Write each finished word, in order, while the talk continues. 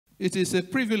It is a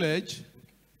privilege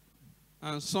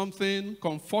and something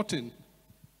comforting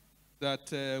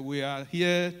that we are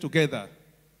here together.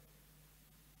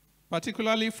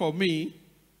 Particularly for me,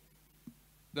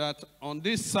 that on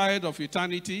this side of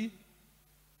eternity,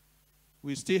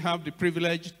 we still have the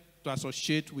privilege to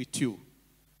associate with you.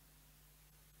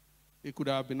 It could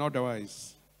have been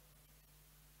otherwise.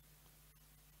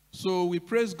 So we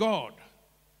praise God.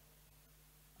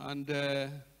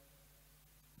 And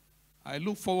I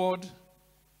look forward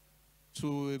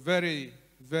to a very,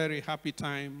 very happy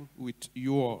time with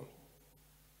you all.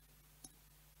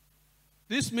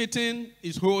 This meeting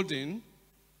is holding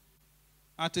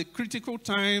at a critical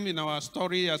time in our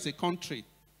story as a country.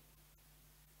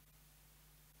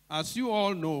 As you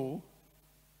all know,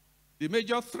 the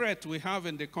major threat we have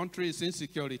in the country is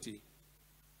insecurity.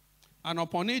 And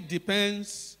upon it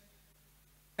depends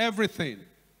everything,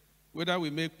 whether we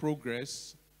make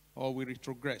progress or we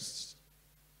retrogress.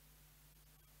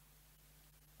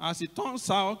 As it turns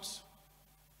out,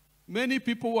 many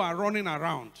people are running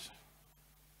around,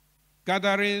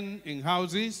 gathering in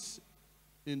houses,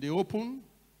 in the open,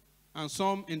 and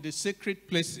some in the sacred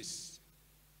places.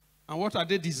 And what are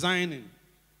they designing?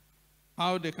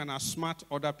 How they can outsmart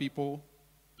other people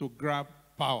to grab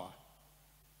power.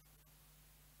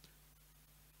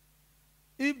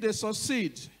 If they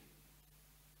succeed,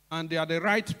 and they are the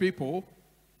right people,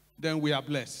 then we are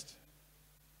blessed.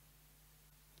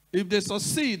 If they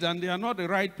succeed and they are not the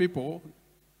right people,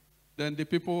 then the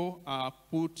people are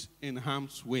put in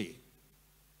harm's way.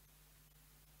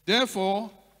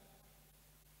 Therefore,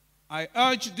 I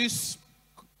urge this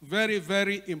very,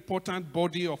 very important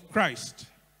body of Christ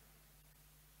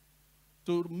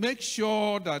to make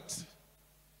sure that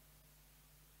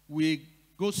we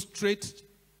go straight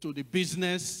to the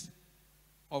business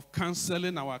of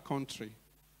counseling our country.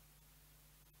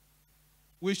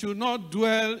 We should not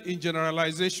dwell in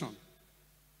generalization.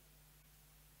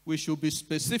 We should be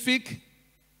specific.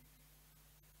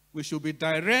 We should be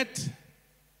direct.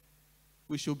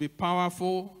 We should be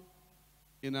powerful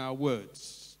in our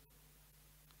words.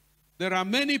 There are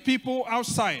many people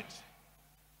outside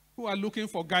who are looking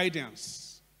for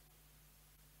guidance.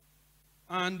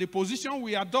 And the position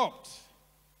we adopt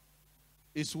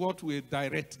is what will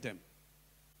direct them.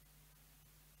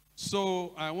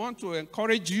 So I want to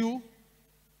encourage you,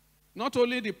 not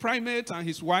only the primate and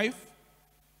his wife,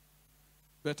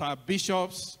 but our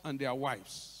bishops and their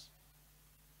wives.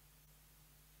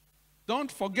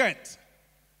 Don't forget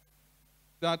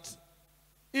that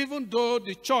even though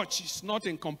the church is not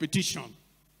in competition,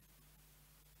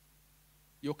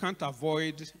 you can't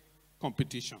avoid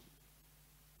competition.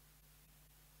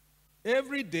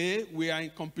 Every day we are in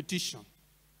competition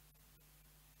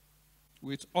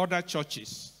with other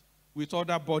churches, with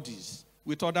other bodies,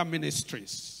 with other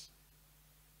ministries.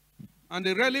 And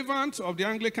the relevance of the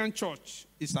Anglican Church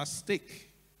is at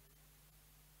stake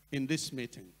in this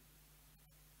meeting.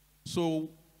 So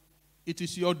it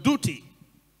is your duty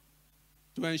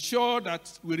to ensure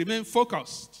that we remain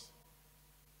focused,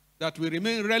 that we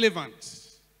remain relevant,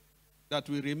 that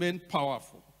we remain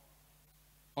powerful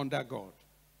under God.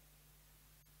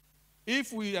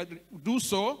 If we do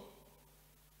so,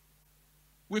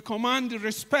 we command the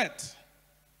respect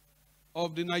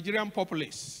of the Nigerian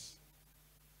populace,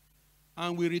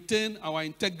 and we retain our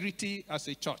integrity as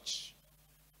a church.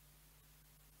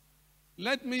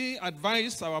 Let me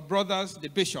advise our brothers, the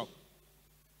bishop,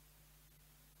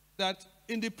 that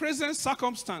in the present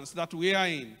circumstance that we are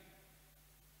in,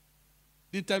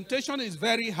 the temptation is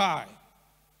very high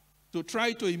to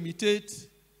try to imitate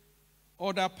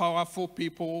other powerful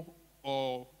people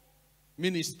or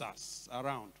ministers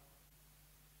around,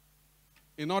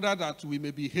 in order that we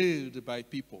may be hailed by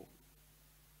people.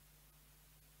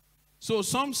 So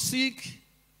some seek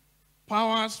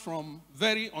powers from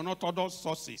very unorthodox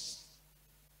sources,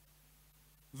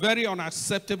 very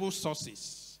unacceptable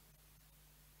sources.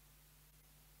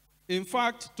 In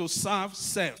fact, to serve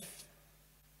self,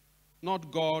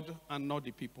 not God and not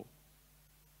the people.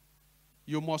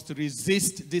 You must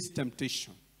resist this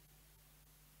temptation.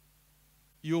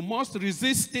 You must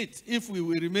resist it if we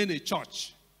will remain a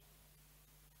church.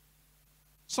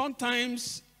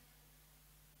 Sometimes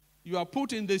you are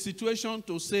put in the situation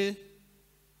to say,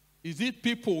 is it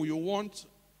people you want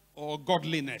or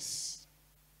godliness?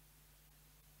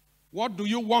 What do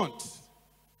you want?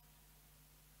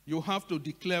 You have to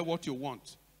declare what you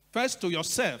want. First to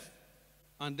yourself,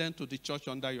 and then to the church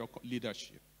under your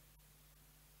leadership.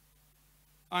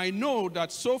 I know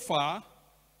that so far,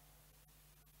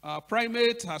 our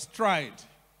primate has tried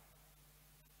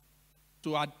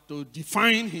to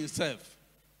define himself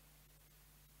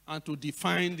and to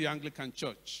define the Anglican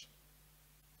Church.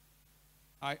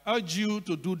 I urge you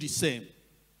to do the same.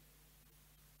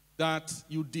 That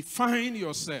you define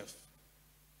yourself,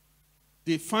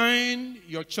 define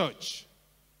your church,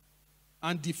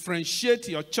 and differentiate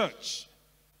your church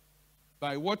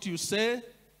by what you say,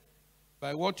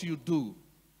 by what you do,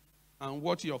 and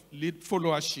what your lead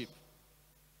followership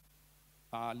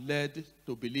are led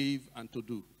to believe and to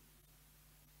do.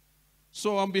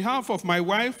 So on behalf of my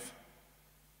wife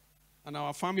and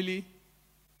our family,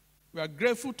 we are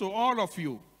grateful to all of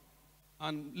you.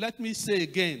 And let me say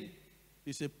again,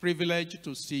 it's a privilege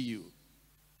to see you.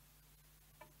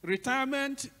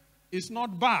 Retirement is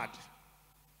not bad.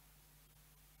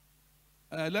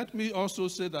 Let me also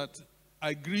say that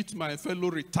I greet my fellow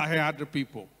retired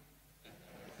people.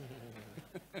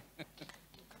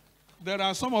 There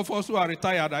are some of us who are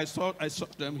retired. I saw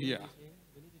them here.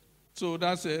 So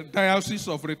that's a diocese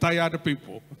of retired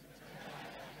people.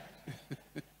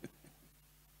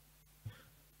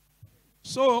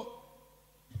 So,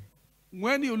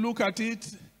 when you look at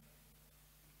it,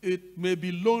 it may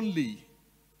be lonely.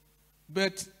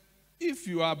 But if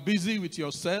you are busy with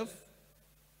yourself,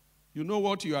 you know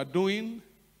what you are doing,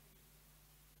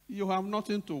 you have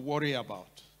nothing to worry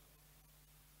about.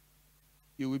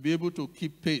 You will be able to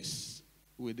keep pace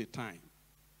with the time.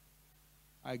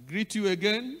 I greet you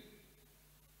again,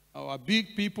 our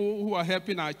big people who are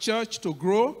helping our church to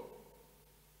grow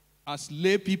as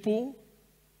lay people.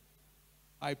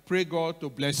 I pray God to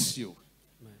bless you.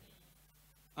 Amen.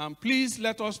 And please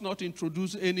let us not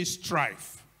introduce any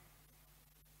strife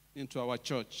into our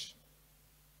church.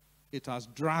 It has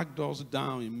dragged us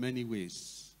down in many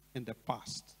ways in the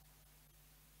past.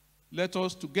 Let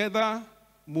us together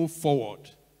move forward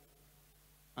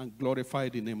and glorify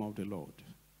the name of the Lord.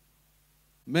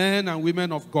 Men and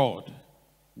women of God,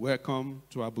 welcome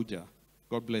to Abuja.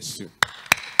 God bless you.